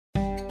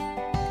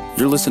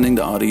You're listening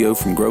to audio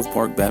from Grove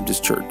Park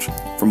Baptist Church.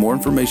 For more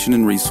information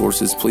and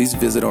resources, please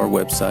visit our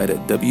website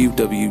at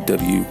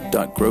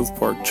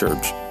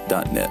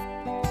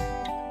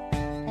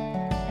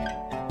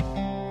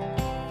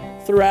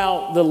www.groveparkchurch.net.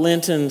 Throughout the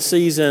Lenten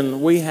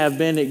season, we have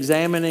been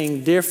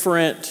examining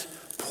different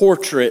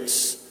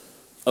portraits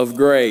of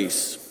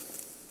grace.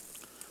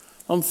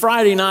 On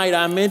Friday night,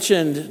 I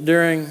mentioned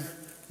during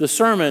the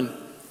sermon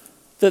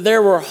that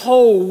there were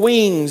whole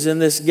wings in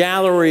this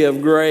gallery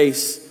of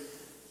grace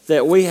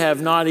that we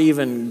have not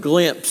even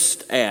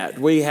glimpsed at.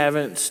 We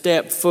haven't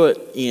stepped foot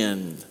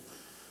in.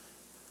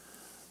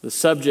 The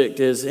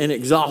subject is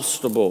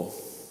inexhaustible.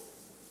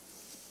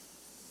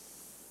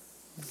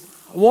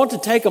 I want to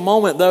take a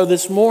moment, though,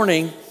 this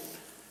morning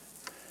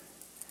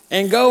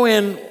and go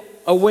in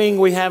a wing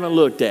we haven't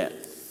looked at.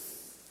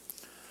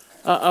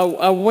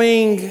 A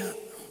wing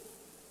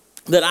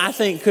that I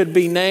think could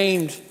be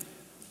named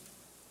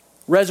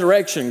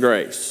resurrection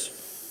grace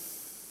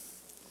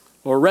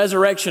or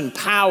resurrection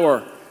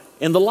power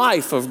in the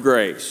life of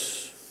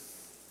grace.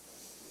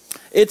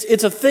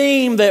 It's a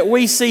theme that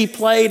we see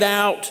played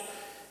out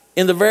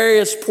in the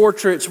various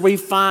portraits we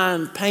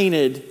find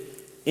painted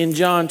in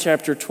John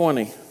chapter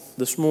 20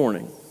 this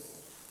morning.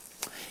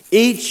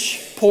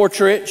 Each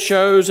portrait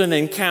shows an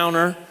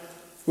encounter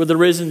with the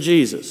risen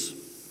Jesus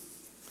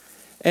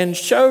and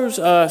shows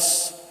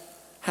us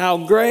how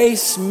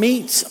grace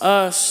meets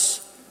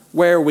us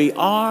where we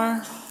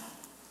are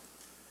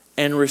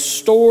and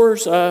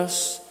restores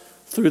us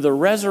through the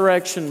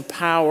resurrection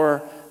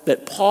power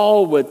that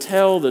Paul would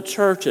tell the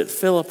church at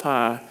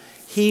Philippi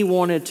he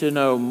wanted to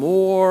know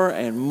more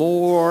and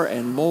more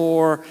and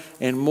more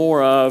and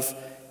more of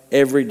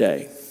every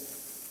day.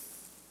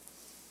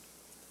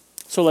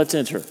 So let's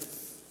enter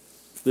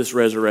this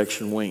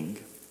resurrection wing.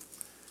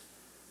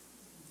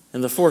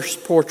 And the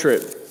first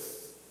portrait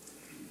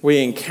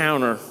we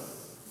encounter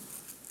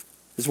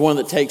is one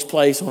that takes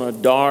place on a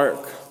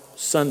dark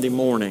Sunday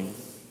morning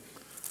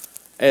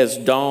as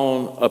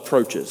dawn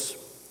approaches.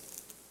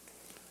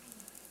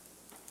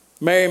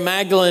 Mary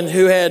Magdalene,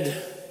 who had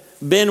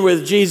been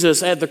with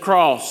Jesus at the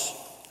cross,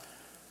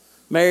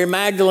 Mary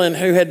Magdalene,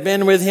 who had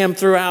been with him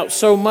throughout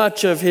so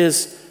much of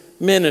his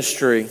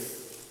ministry,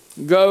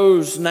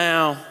 goes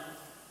now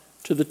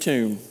to the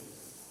tomb.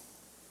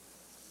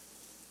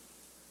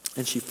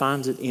 And she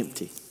finds it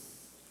empty.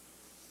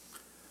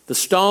 The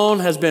stone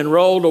has been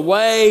rolled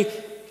away,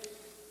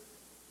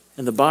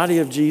 and the body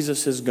of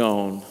Jesus is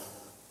gone.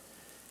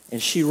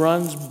 And she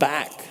runs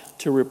back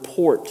to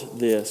report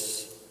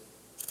this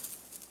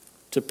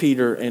to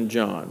Peter and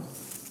John,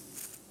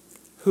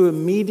 who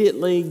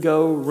immediately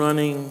go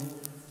running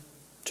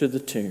to the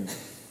tomb.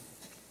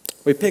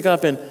 We pick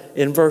up in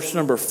verse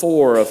number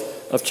 4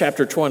 of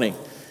chapter 20.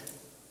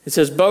 It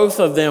says, both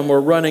of them were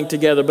running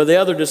together, but the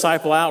other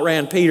disciple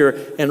outran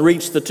Peter and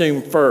reached the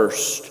tomb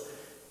first.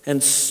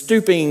 And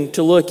stooping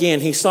to look in,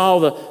 he saw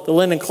the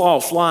linen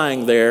cloths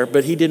lying there,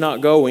 but he did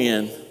not go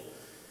in.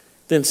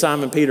 Then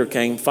Simon Peter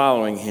came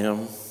following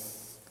him.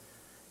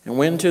 And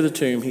went to the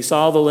tomb. He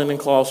saw the linen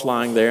cloths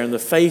lying there, and the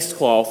face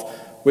cloth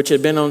which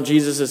had been on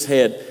Jesus'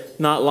 head,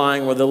 not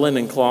lying with the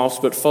linen cloths,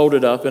 but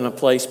folded up in a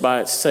place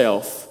by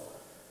itself.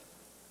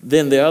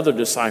 Then the other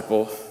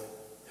disciple,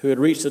 who had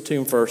reached the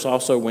tomb first,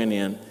 also went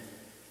in,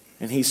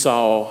 and he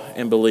saw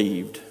and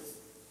believed.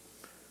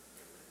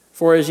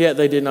 For as yet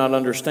they did not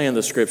understand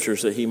the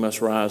scriptures that he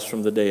must rise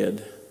from the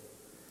dead.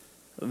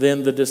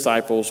 Then the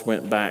disciples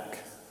went back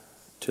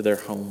to their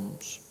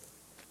homes.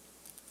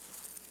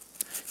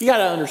 You got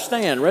to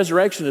understand,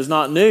 resurrection is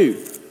not new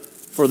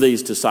for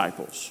these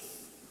disciples.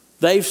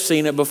 They've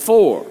seen it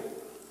before.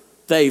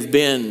 They've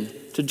been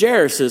to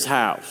Jairus'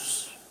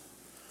 house.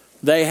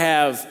 They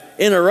have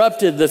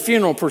interrupted the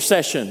funeral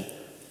procession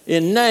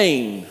in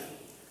Nain.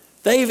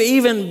 They've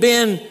even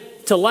been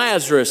to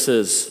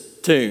Lazarus'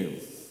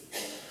 tomb.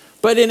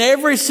 But in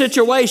every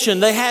situation,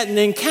 they hadn't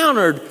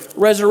encountered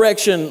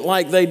resurrection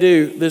like they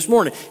do this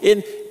morning.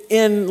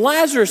 In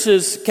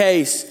Lazarus'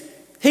 case,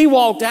 he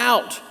walked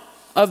out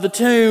of the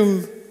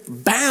tomb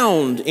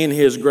bound in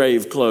his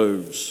grave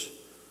clothes.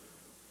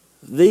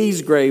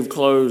 These grave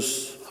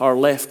clothes are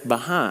left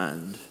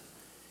behind.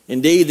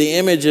 Indeed, the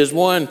image is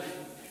one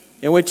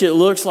in which it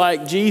looks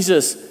like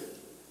Jesus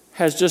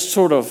has just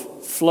sort of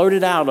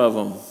floated out of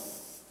them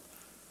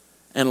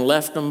and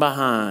left them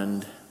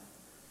behind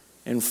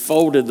and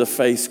folded the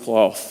face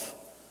cloth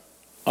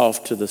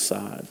off to the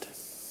side.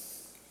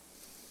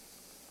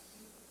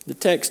 The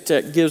text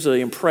gives the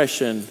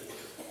impression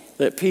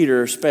that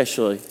Peter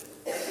especially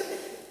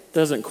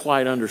doesn't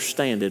quite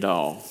understand it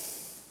all.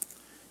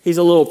 He's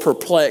a little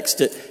perplexed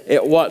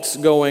at what's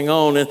going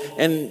on.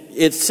 And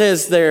it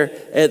says there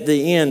at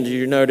the end,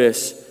 you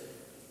notice,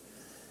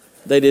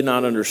 they did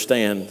not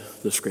understand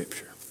the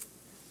scripture.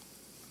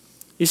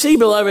 You see,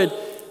 beloved,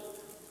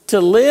 to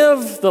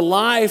live the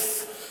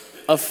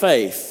life of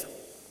faith,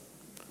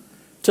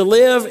 to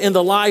live in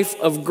the life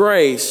of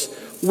grace,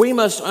 we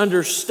must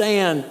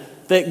understand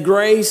that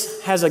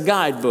grace has a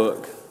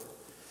guidebook.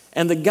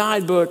 And the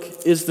guidebook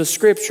is the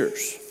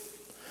scriptures.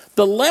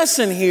 The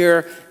lesson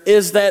here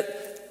is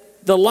that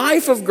the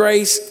life of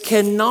grace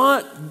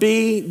cannot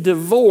be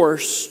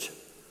divorced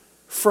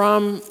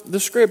from the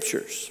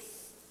Scriptures.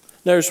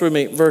 Notice with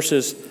me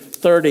verses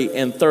 30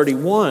 and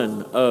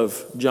 31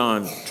 of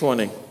John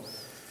 20.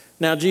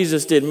 Now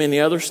Jesus did many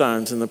other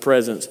signs in the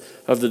presence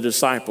of the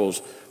disciples,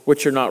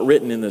 which are not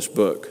written in this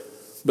book.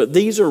 But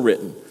these are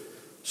written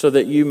so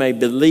that you may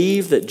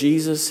believe that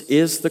Jesus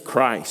is the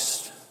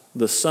Christ,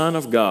 the Son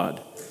of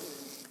God,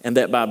 and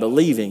that by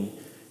believing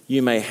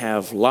you may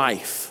have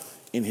life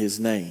in His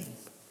name.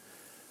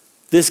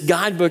 This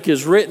guidebook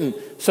is written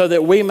so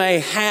that we may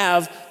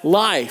have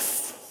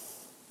life,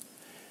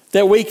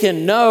 that we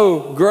can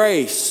know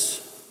grace,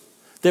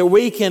 that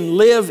we can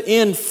live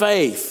in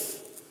faith.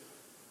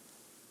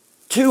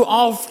 Too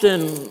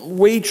often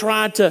we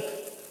try to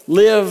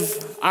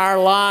live our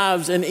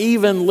lives and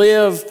even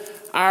live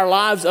our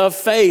lives of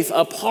faith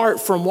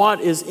apart from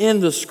what is in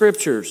the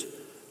Scriptures.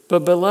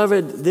 But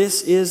beloved,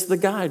 this is the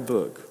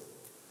guidebook.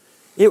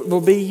 It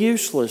will be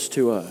useless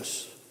to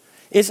us.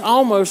 It's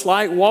almost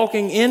like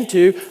walking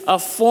into a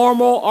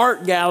formal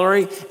art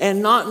gallery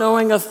and not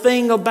knowing a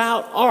thing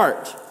about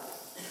art.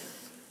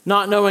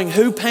 Not knowing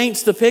who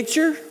paints the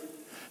picture,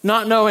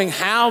 not knowing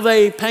how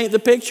they paint the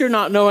picture,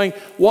 not knowing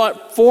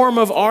what form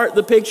of art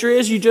the picture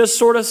is. You just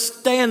sort of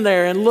stand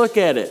there and look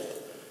at it.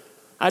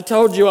 I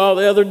told you all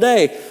the other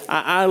day,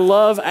 I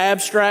love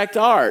abstract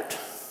art.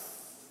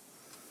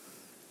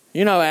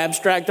 You know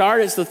abstract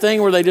art, it's the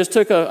thing where they just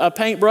took a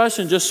paintbrush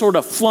and just sort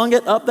of flung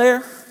it up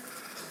there.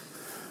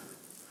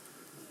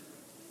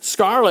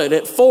 Scarlett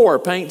at 4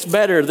 paints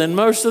better than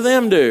most of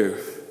them do.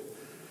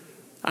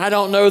 I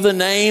don't know the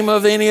name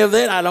of any of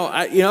it.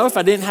 If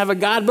I didn't have a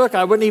guidebook,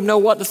 I wouldn't even know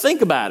what to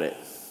think about it.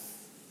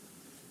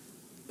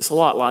 It's a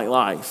lot like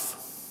life.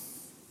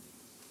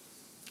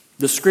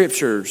 The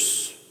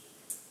Scriptures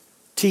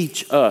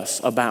teach us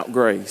about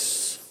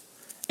grace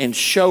and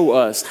show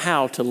us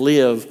how to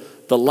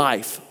live the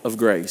life of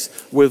grace.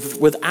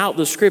 Without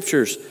the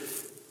Scriptures,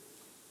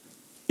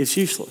 it's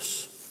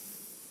useless.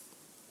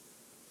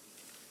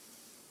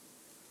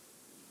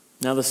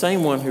 Now, the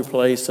same one who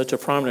plays such a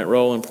prominent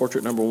role in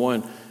portrait number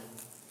 1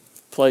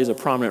 plays a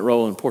prominent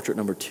role in portrait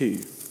number 2.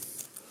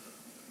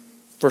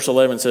 Verse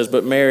 11 says,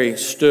 "But Mary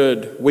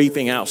stood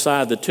weeping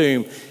outside the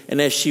tomb,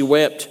 and as she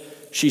wept,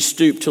 she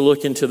stooped to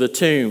look into the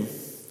tomb.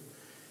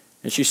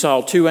 And she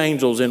saw 2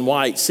 angels in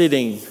white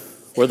sitting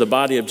where the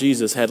body of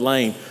Jesus had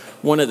lain,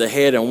 one at the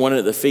head and one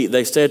at the feet.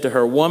 They said to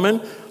her, 'Woman,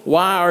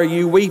 why are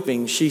you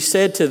weeping?' She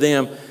said to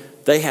them,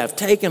 'They have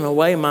taken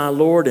away my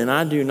Lord, and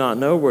I do not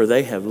know where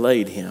they have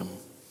laid him.'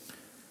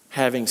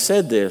 Having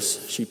said this,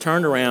 she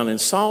turned around and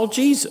saw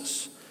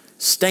Jesus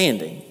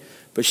standing,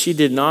 but she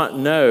did not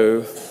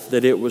know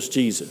that it was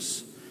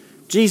Jesus.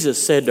 Jesus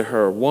said to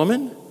her,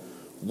 'Woman,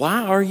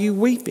 why are you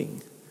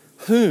weeping?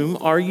 Whom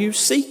are you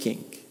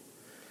seeking?'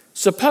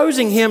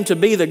 Supposing him to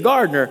be the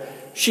gardener,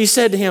 she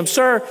said to him,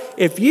 'Sir,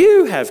 if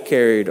you have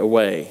carried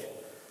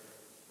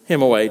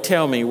him away,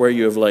 tell me where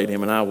you have laid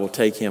him, and I will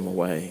take him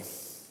away.'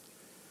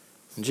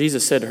 And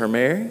Jesus said to her,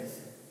 'Mary.'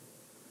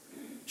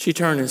 She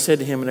turned and said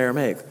to him in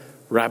Aramaic,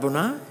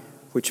 'Rabboni,'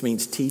 which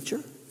means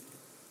teacher.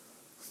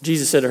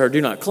 Jesus said to her,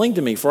 'Do not cling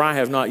to me, for I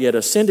have not yet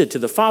ascended to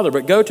the Father,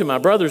 but go to my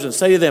brothers and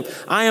say to them,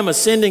 I am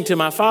ascending to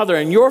my Father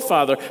and your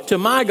Father, to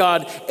my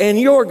God and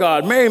your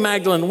God.' Mary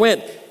Magdalene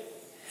went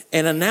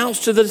and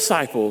announced to the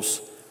disciples,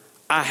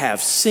 'I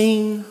have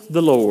seen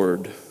the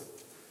Lord,'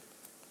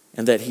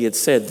 and that he had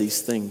said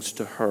these things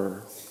to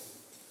her."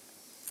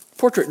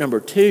 Portrait number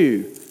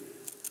 2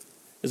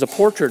 is a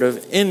portrait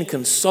of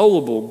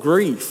inconsolable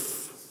grief.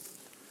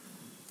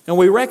 And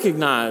we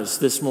recognize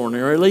this morning,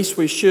 or at least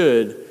we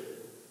should,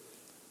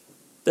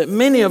 that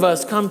many of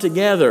us come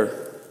together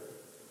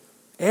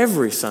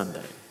every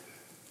Sunday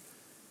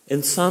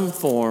in some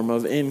form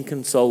of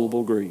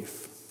inconsolable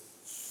grief.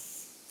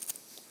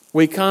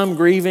 We come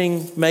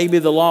grieving maybe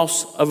the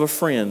loss of a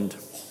friend.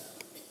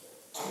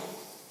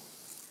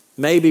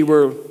 Maybe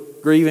we're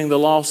grieving the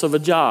loss of a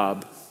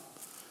job.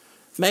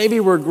 Maybe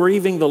we're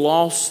grieving the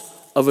loss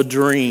of a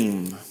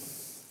dream.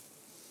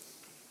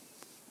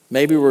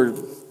 Maybe we're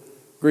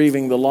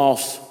grieving the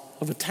loss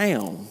of a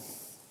town.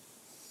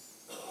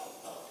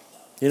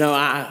 You know,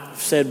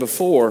 I've said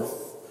before,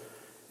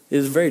 it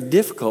is very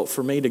difficult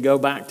for me to go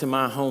back to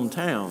my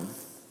hometown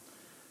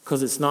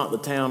because it's not the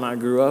town I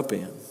grew up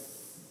in.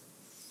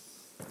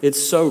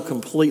 It's so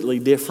completely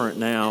different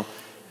now.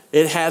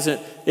 It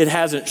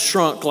hasn't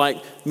shrunk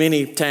like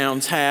many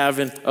towns have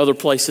in other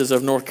places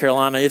of North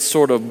Carolina. It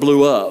sort of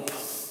blew up.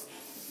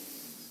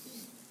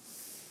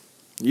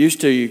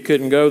 Used to, you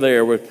couldn't go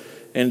there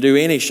and do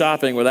any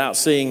shopping without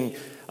seeing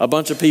a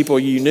bunch of people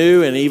you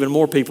knew and even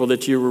more people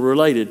that you were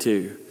related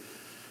to.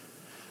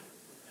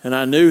 And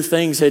I knew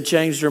things had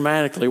changed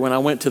dramatically when I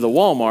went to the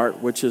Walmart,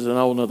 which is an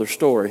whole other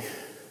story,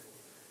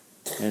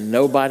 and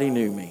nobody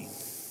knew me.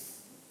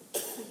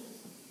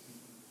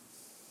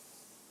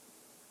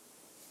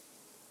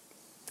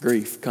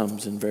 Grief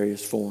comes in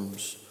various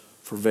forms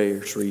for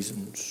various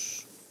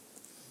reasons.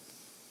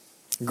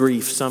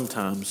 Grief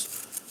sometimes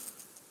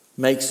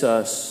makes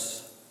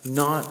us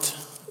not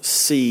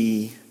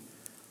see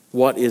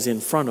what is in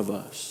front of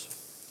us.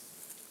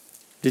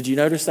 Did you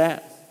notice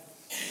that?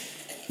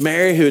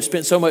 Mary, who had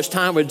spent so much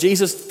time with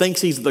Jesus,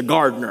 thinks he's the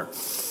gardener.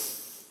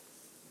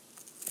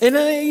 And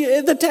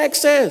the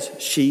text says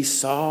she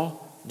saw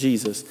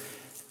Jesus,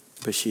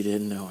 but she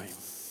didn't know him.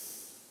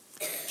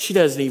 She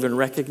doesn't even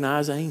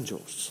recognize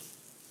angels.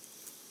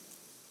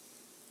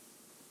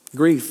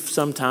 Grief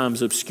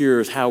sometimes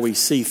obscures how we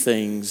see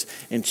things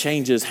and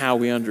changes how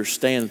we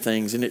understand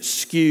things, and it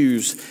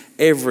skews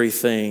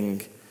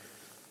everything.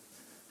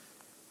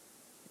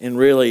 And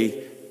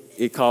really,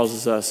 it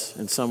causes us,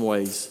 in some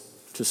ways,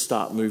 to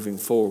stop moving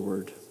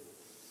forward.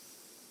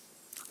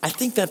 I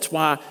think that's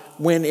why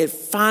when it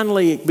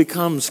finally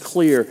becomes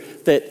clear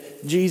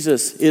that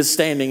Jesus is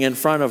standing in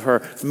front of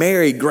her,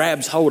 Mary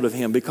grabs hold of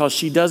him because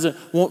she doesn't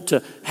want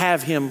to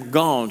have him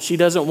gone. She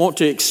doesn't want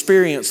to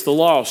experience the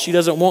loss. She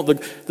doesn't want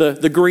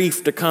the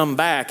grief to come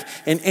back.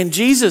 And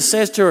Jesus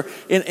says to her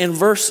in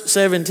verse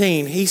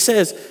 17, he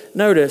says,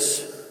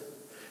 notice,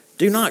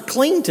 do not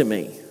cling to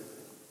me,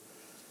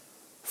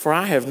 for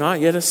I have not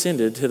yet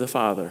ascended to the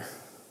Father.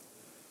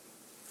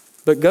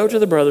 But go to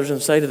the brothers and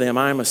say to them,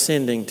 I am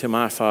ascending to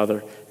my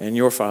Father and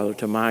your Father,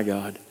 to my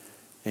God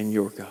and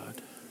your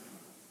God.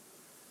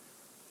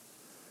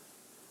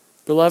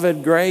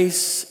 Beloved,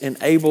 grace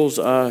enables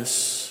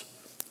us,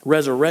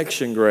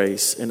 resurrection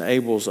grace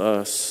enables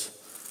us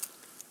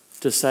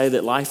to say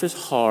that life is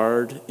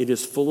hard, it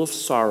is full of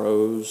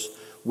sorrows,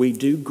 we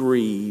do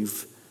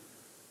grieve,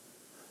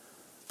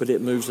 but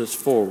it moves us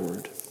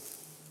forward.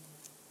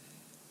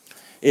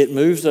 It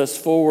moves us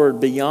forward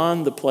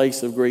beyond the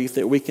place of grief,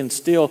 that we can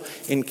still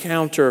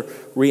encounter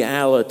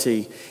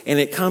reality. And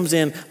it comes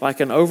in like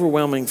an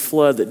overwhelming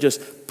flood that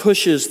just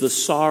pushes the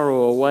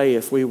sorrow away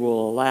if we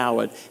will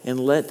allow it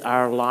and let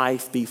our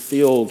life be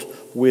filled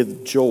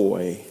with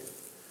joy,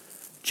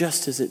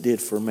 just as it did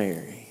for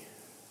Mary.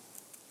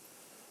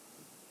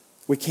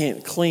 We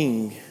can't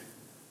cling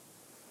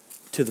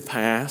to the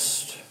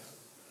past.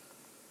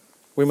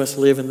 We must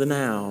live in the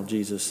now,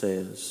 Jesus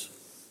says.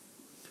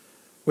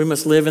 We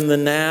must live in the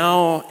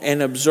now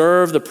and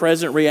observe the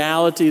present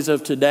realities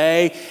of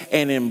today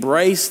and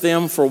embrace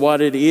them for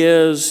what it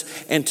is,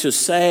 and to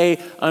say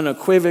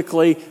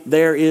unequivocally,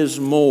 there is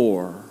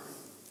more.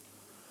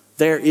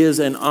 There is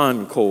an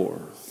encore.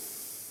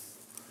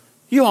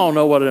 You all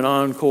know what an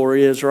encore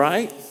is,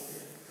 right?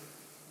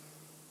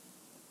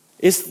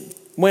 It's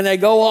when they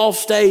go off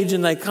stage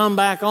and they come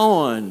back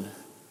on.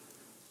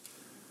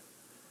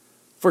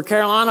 For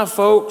Carolina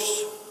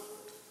folks,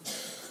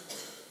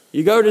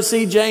 you go to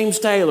see James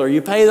Taylor.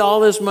 You pay all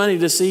this money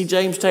to see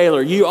James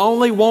Taylor. You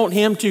only want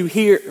him to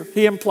hear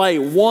him play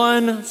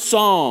one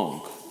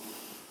song.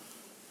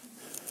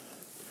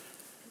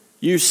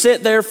 You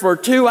sit there for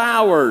 2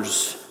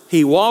 hours.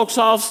 He walks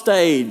off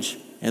stage,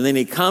 and then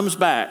he comes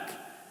back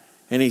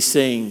and he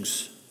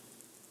sings,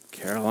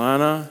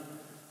 Carolina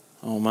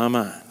on my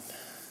mind.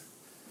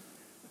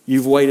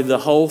 You've waited the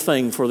whole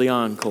thing for the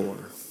encore.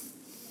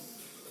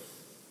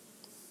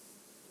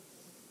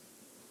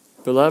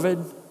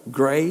 Beloved,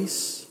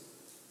 grace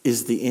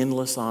is the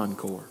endless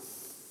encore.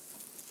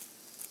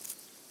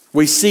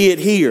 We see it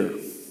here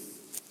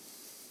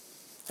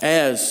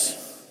as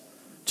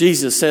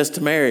Jesus says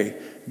to Mary,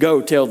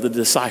 go tell the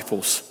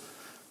disciples,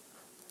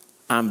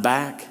 I'm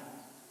back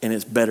and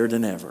it's better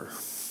than ever.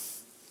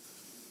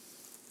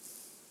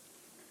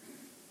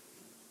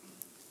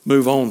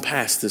 Move on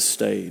past this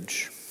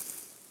stage.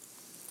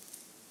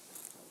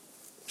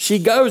 She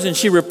goes and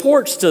she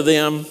reports to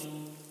them.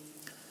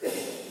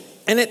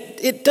 And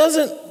it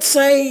doesn't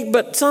say,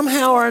 but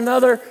somehow or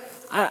another,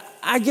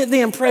 I get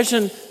the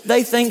impression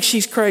they think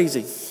she's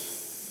crazy.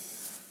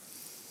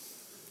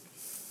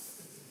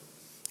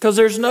 Because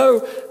there's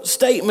no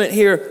statement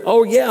here,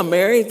 oh yeah,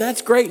 Mary,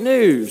 that's great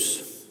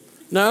news.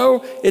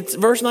 No, it's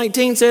verse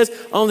 19 says,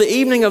 on the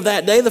evening of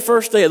that day, the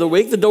first day of the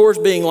week, the doors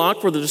being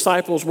locked where the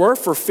disciples were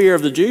for fear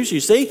of the Jews. You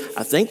see,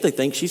 I think they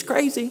think she's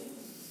crazy.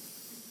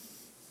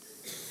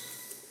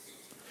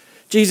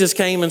 Jesus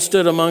came and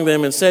stood among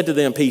them and said to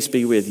them, peace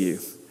be with you.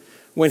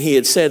 When he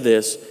had said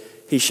this,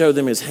 he showed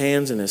them his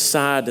hands and his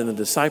side, and the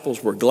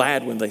disciples were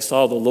glad when they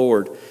saw the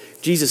Lord.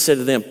 Jesus said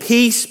to them,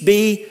 peace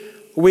be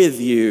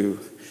with you.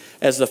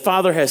 As the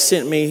Father has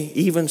sent me,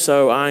 even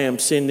so I am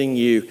sending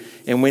you.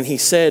 And when he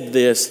said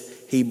this,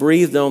 he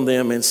breathed on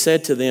them and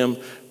said to them,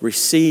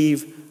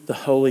 receive the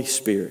Holy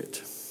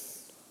Spirit.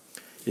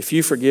 If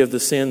you forgive the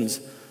sins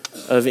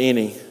of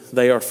any,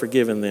 they are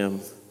forgiven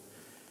them.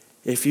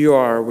 If you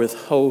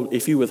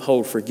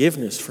withhold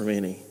forgiveness from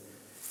any,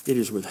 it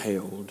is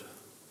withheld.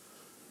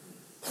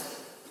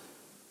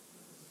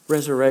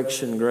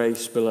 Resurrection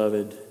grace,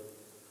 beloved,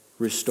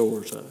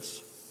 restores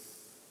us.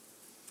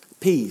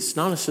 Peace,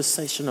 not a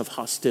cessation of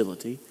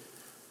hostility.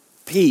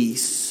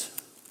 Peace,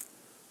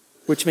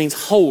 which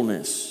means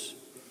wholeness.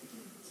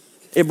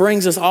 It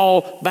brings us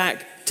all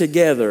back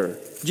together.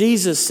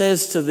 Jesus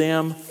says to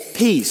them,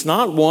 peace,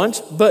 not once,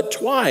 but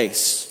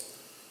twice.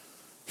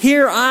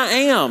 Here I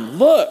am.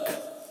 Look,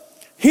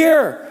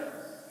 here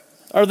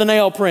are the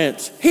nail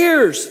prints.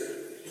 Here's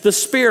the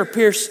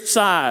spear-pierced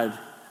side.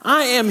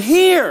 I am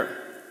here.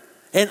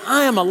 and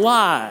I am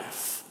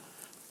alive.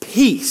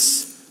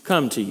 Peace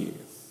come to you.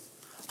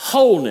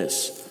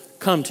 Wholeness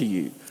come to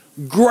you.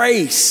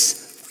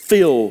 Grace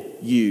fill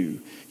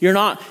you. You're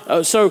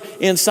not so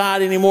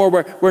inside anymore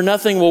where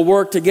nothing will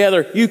work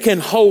together. You can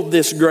hold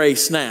this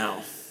grace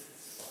now.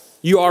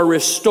 You are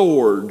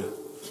restored.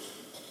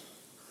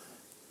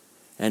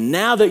 And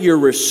now that you're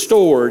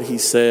restored, he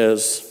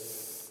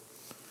says,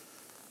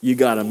 you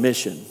got a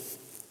mission.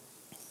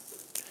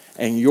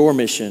 And your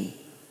mission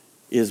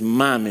is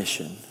my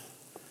mission,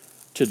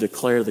 to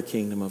declare the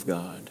kingdom of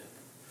God.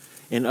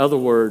 In other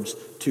words,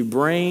 to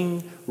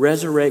bring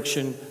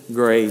resurrection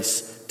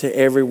grace to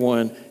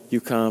everyone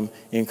you come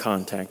in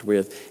contact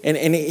with. And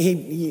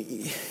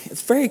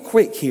it's very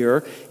quick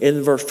here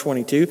in verse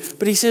 22,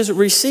 but he says,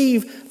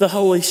 receive the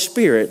Holy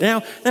Spirit.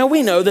 Now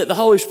we know that the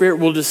Holy Spirit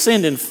will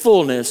descend in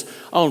fullness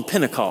on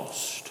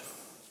Pentecost.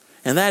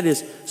 And that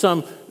is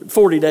some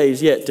 40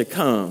 days yet to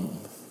come.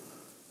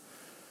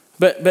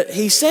 But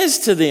he says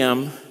to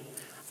them,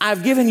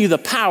 I've given you the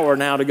power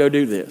now to go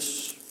do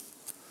this.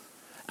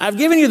 I've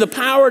given you the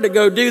power to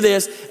go do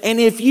this. And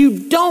if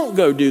you don't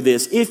go do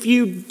this, if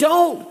you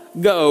don't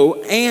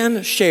go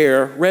and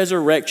share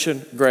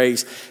resurrection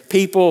grace,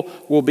 people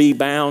will be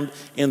bound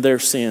in their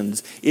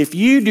sins. If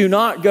you do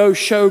not go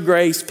show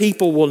grace,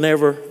 people will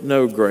never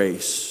know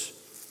grace.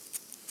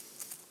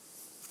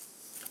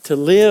 To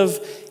live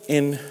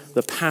in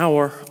the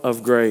power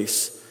of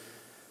grace,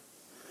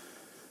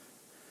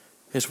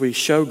 as we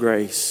show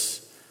grace,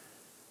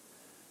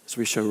 as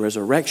we show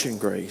resurrection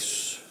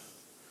grace,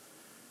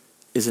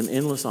 is an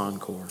endless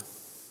encore.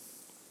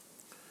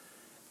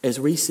 As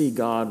we see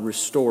God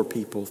restore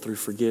people through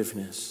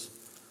forgiveness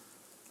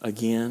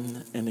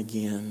again and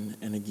again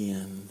and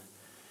again,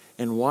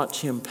 and watch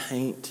him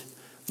paint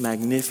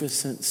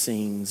magnificent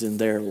scenes in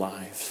their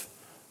life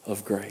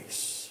of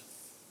grace.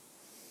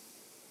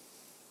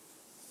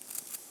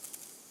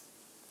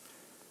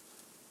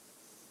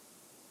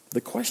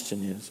 The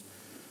question is,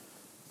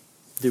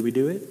 do we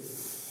do it?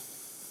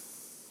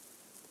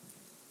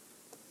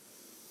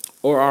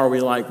 Or are we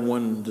like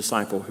one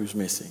disciple who's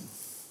missing?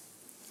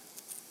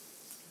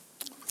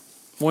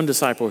 One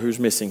disciple who's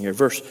missing here.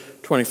 Verse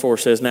 24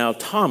 says, now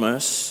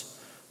Thomas,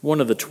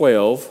 one of the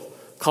 12,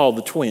 called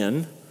the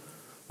twin,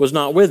 was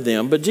not with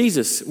them, but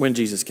when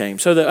Jesus came.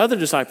 So the other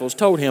disciples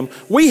told him,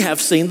 we have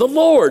seen the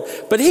Lord.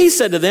 But he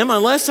said to them,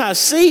 unless I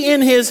see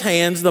in his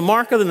hands the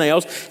mark of the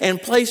nails,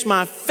 and place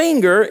my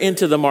finger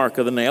into the mark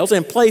of the nails,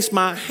 and place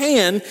my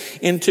hand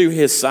into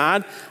his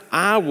side,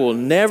 I will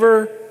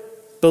never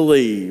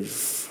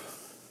believe.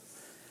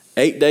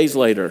 8 days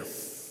later,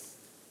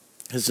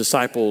 his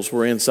disciples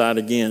were inside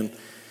again,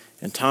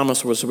 and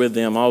Thomas was with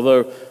them.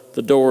 Although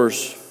the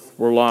doors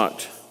were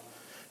locked,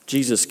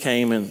 Jesus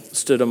came and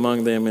stood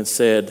among them and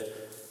said,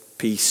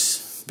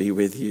 peace be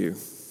with you.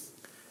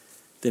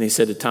 Then he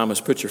said to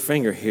Thomas, put your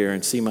finger here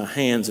and see my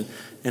hands,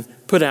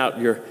 and put out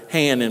your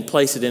hand and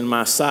place it in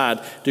my side.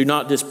 Do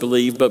not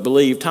disbelieve, but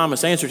believe.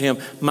 Thomas answered him,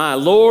 my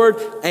Lord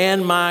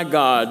and my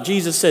God.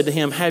 Jesus said to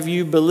him, have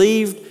you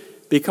believed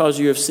because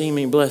you have seen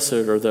me? Blessed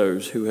are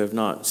those who have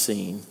not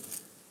seen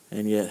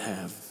and yet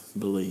have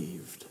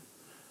believed.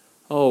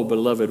 Oh,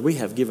 beloved, we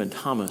have given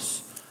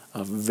Thomas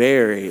a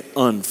very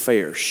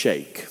unfair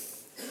shake.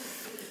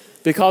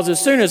 Because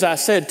as soon as I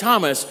said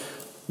Thomas,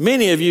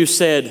 many of you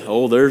said,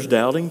 oh, there's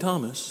doubting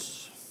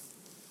Thomas.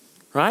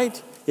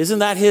 Right? Isn't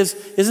that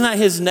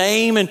his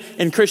name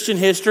in Christian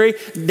history?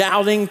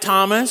 Doubting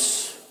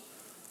Thomas.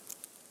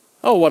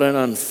 Oh, what an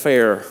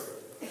unfair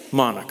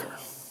moniker.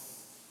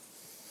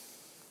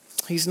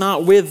 He's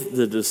not with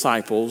the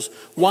disciples.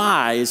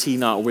 Why is he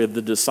not with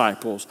the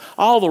disciples?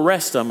 All the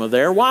rest of them are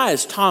there. Why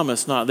is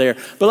Thomas not there?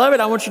 Beloved,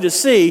 I want you to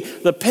see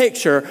the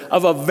picture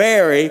of a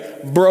very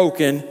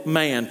broken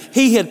man.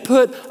 He had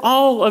put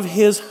all of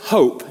his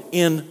hope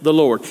in the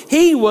Lord.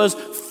 He was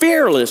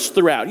fearless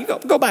throughout. You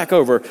go back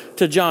over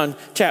to John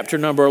chapter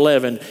number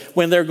 11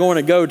 when they're going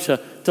to go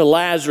to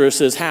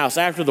Lazarus' house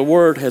after the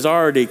word has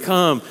already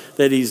come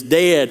that he's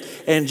dead.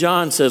 And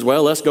John says,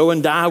 well, let's go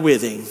and die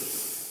with him.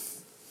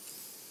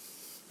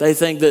 They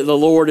think that the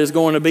Lord is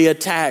going to be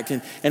attacked.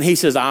 And he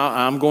says,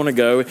 I'm going to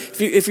go.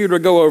 If you were to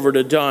go over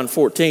to John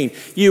 14,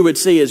 you would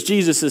see as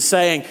Jesus is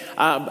saying,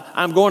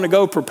 I'm going to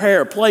go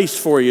prepare a place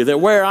for you,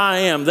 that where I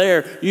am,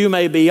 there you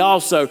may be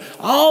also.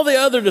 All the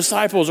other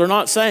disciples are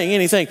not saying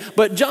anything.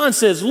 But John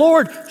says,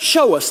 Lord,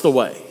 show us the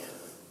way.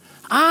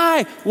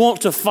 I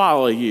want to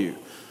follow you.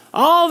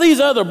 All these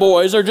other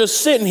boys are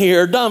just sitting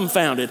here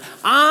dumbfounded.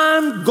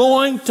 I'm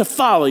going to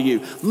follow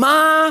you.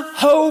 My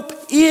hope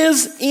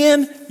is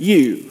in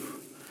you.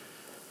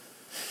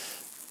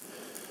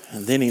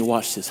 And then he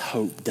watched his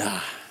hope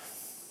die.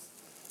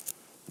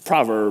 The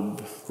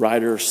proverb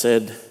writer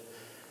said,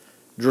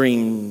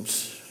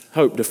 dreams,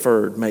 hope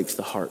deferred makes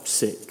the heart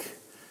sick.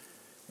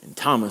 And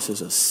Thomas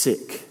is a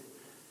sick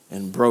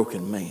and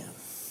broken man.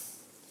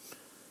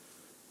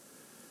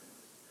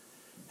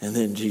 And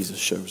then Jesus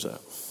shows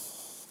up.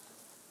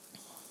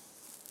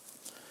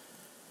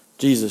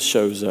 Jesus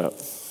shows up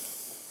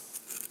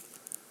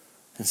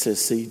and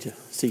says,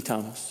 see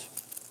Thomas,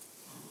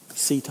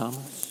 See,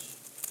 Thomas?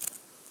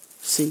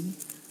 See?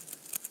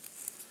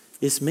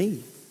 It's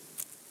me.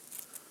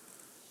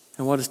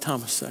 And what does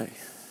Thomas say?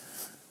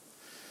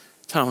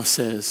 Thomas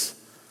says,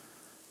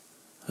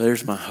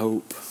 there's my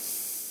hope.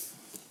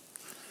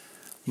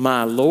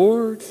 My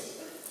Lord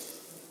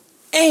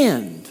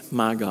and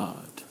my God.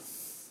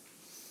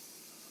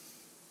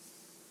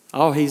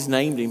 Oh, he's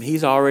named him.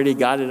 He's already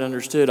got it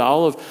understood.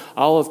 All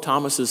of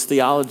Thomas's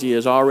theology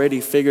is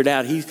already figured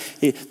out.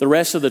 The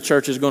rest of the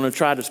church is going to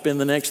try to spend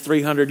the next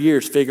 300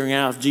 years figuring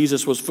out if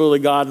Jesus was fully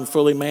God and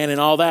fully man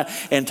and all that.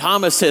 And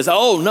Thomas says,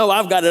 oh no,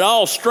 I've got it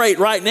all straight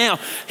right now.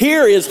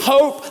 Here is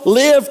hope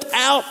lived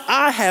out.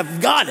 I have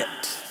got it.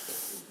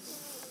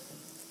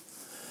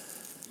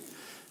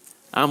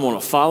 I'm going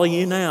to follow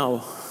you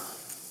now.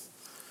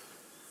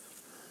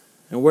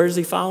 And where does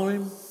he follow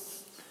him?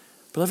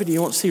 Beloved, do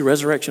you want to see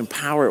resurrection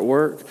power at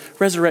work?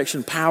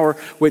 Resurrection power,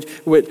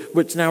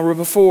 which now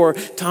before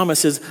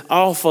Thomas is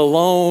off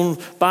alone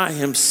by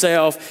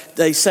himself.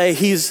 They say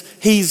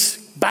he's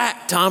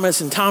back,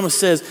 Thomas. And Thomas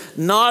says,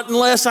 not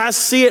unless I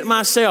see it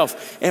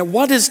myself. And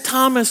what does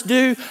Thomas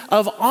do?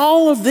 Of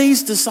all of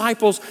these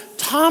disciples,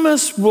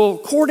 Thomas will,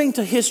 according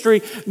to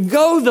history,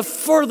 go the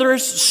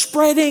furthest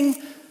spreading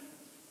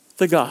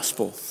the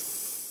gospel.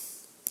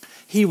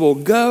 He will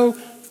go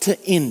to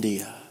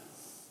India.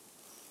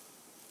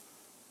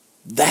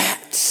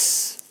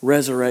 That's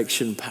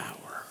resurrection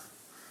power.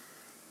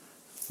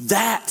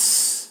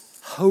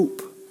 That's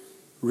hope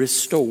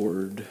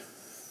restored.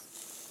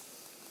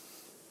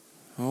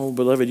 Oh,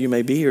 beloved, you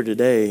may be here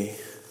today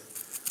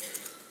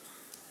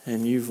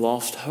and you've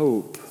lost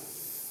hope.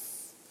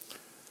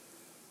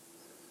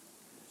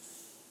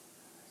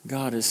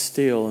 God is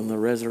still in the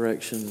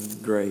resurrection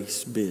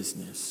grace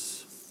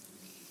business.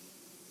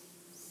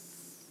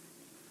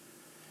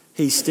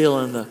 He's still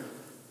in the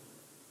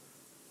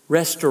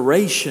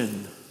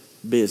restoration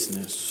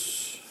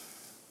business.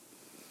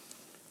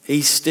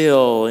 He's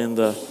still in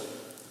the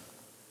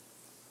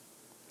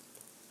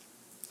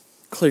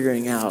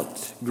clearing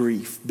out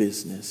grief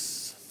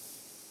business.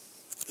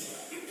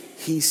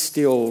 He's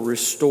still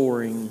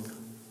restoring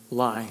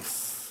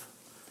life.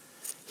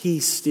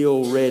 He's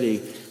still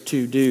ready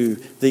to do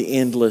the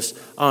endless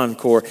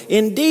encore.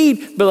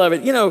 Indeed,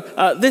 beloved,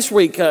 this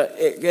week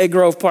at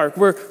Grove Park,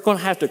 we're going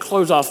to have to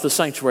close off the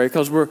sanctuary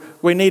because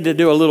we need to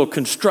do a little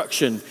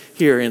construction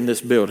here in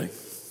this building.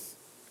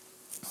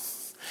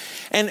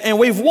 And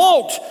we've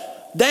walked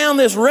down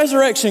this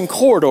resurrection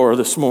corridor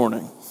this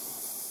morning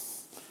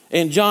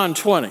in John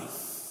 20.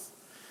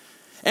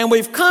 And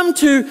we've come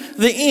to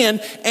the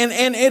end,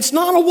 and it's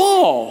not a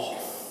wall.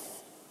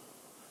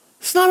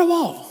 It's not a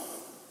wall.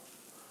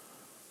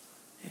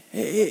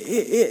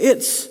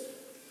 It's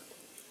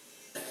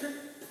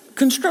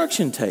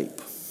construction tape.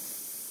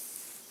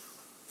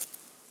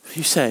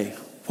 You say,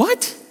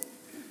 what?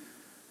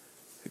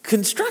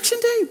 Construction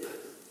tape?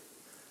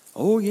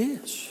 Oh,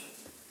 yes.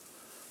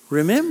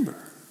 Remember,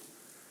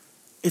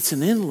 it's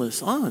an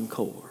endless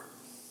encore.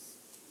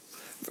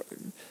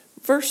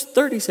 Verse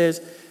 30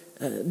 says,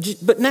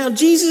 but now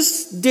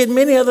Jesus did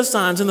many other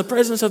signs in the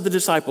presence of the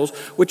disciples,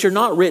 which are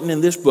not written in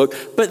this book,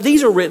 but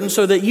these are written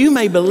so that you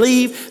may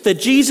believe that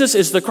Jesus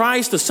is the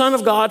Christ, the Son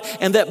of God,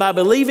 and that by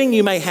believing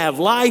you may have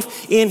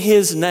life in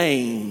his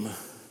name.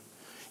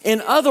 In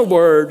other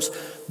words,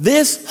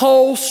 this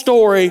whole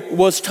story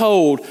was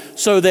told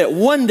so that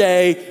one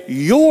day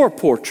your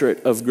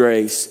portrait of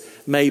grace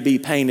may be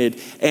painted.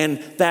 And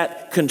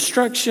that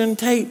construction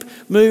tape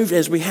moved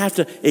as we have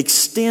to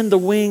extend the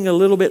wing a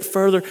little bit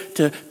further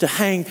to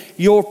hang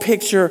your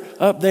picture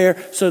up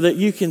there so that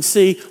you can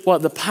see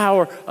what the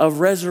power of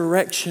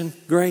resurrection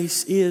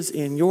grace is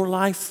in your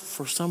life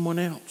for someone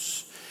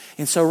else.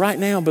 And so right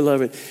now,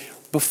 beloved,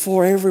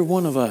 before every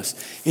one of us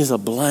is a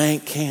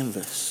blank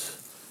canvas.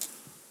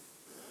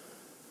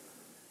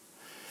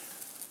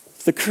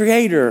 The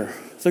Creator,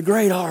 the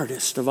great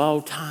artist of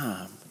all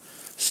time,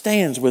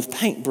 stands with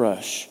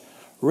paintbrush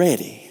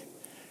ready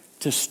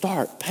to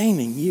start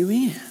painting you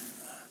in.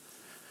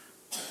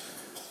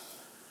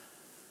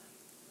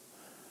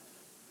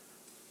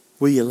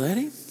 Will you let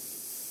him?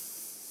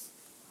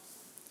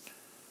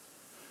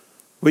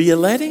 Will you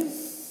let him?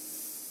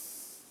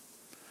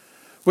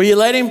 Will you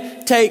let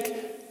him take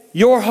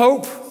your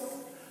hope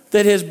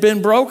that has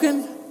been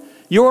broken,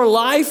 your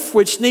life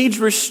which needs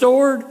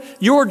restored,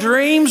 your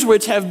dreams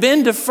which have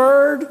been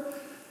deferred?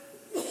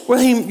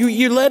 Will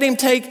you let him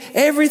take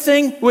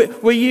everything?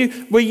 Will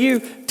you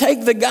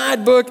take the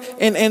guidebook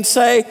and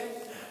say,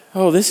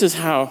 oh, this is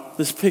how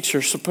this picture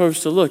is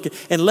supposed to look,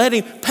 and let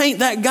him paint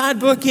that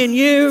guidebook in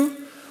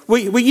you?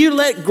 Will you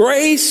let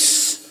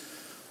grace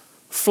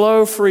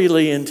flow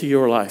freely into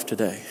your life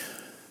today?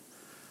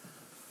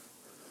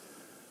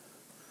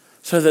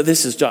 So that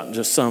this is not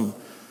just some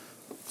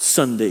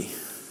Sunday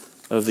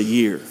of the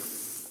year,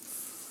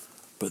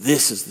 but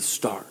this is the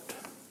start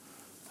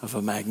of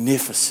a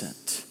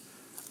magnificent,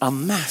 a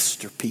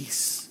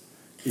masterpiece,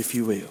 if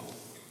you will,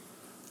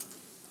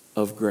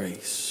 of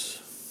grace.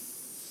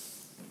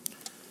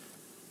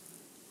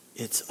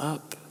 It's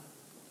up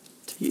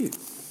to you.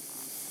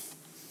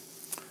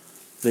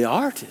 The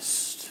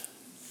artist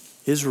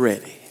is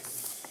ready.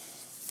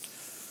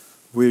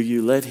 Will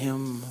you let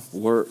him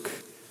work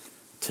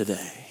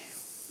today?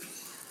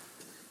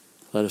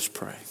 Let us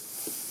pray.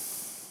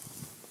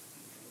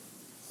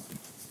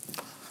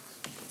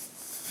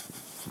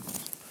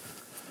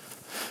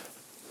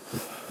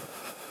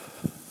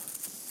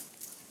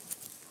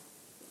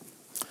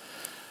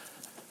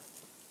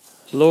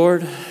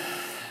 Lord,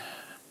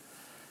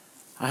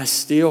 I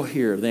still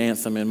hear the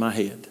anthem in my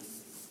head.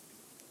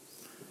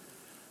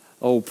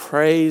 Oh,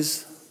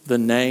 praise the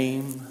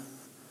name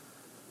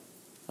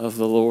of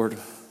the Lord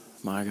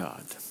my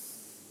God.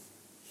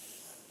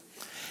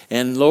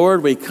 And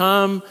Lord, we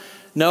come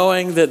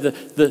knowing that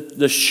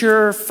the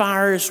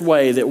surefirest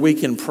way that we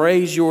can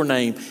praise your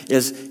name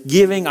is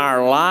giving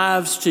our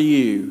lives to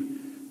you.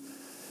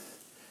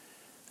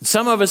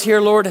 Some of us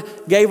here, Lord,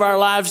 gave our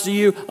lives to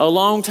you a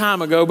long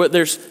time ago, but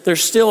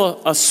there's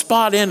still a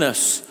spot in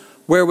us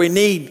where we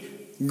need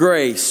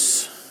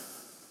grace.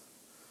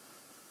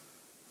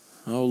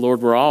 Oh,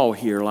 Lord, we're all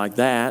here like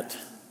that.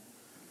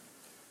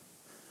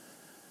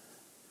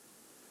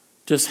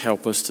 Just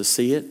help us to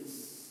see it.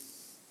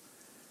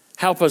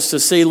 Help us to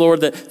see,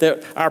 Lord,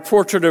 that our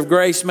portrait of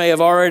grace may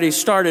have already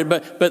started,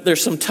 but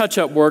there's some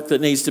touch-up work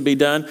that needs to be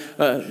done,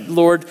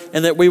 Lord,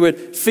 and that we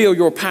would feel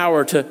your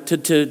power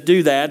to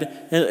do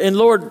that. And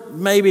Lord,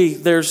 maybe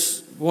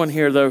there's one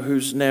here, though,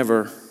 who's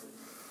never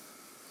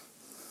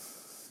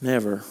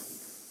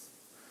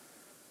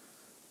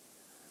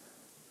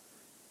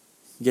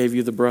gave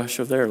you the brush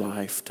of their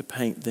life to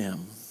paint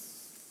them.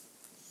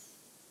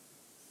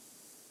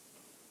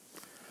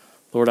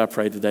 Lord, I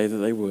pray today that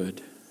they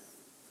would.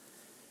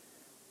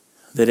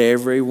 That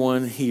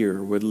everyone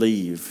here would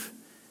leave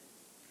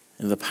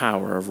in the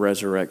power of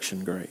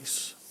resurrection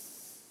grace.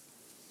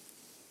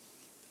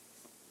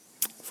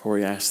 For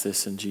we ask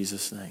this in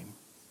Jesus' name.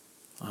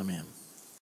 Amen.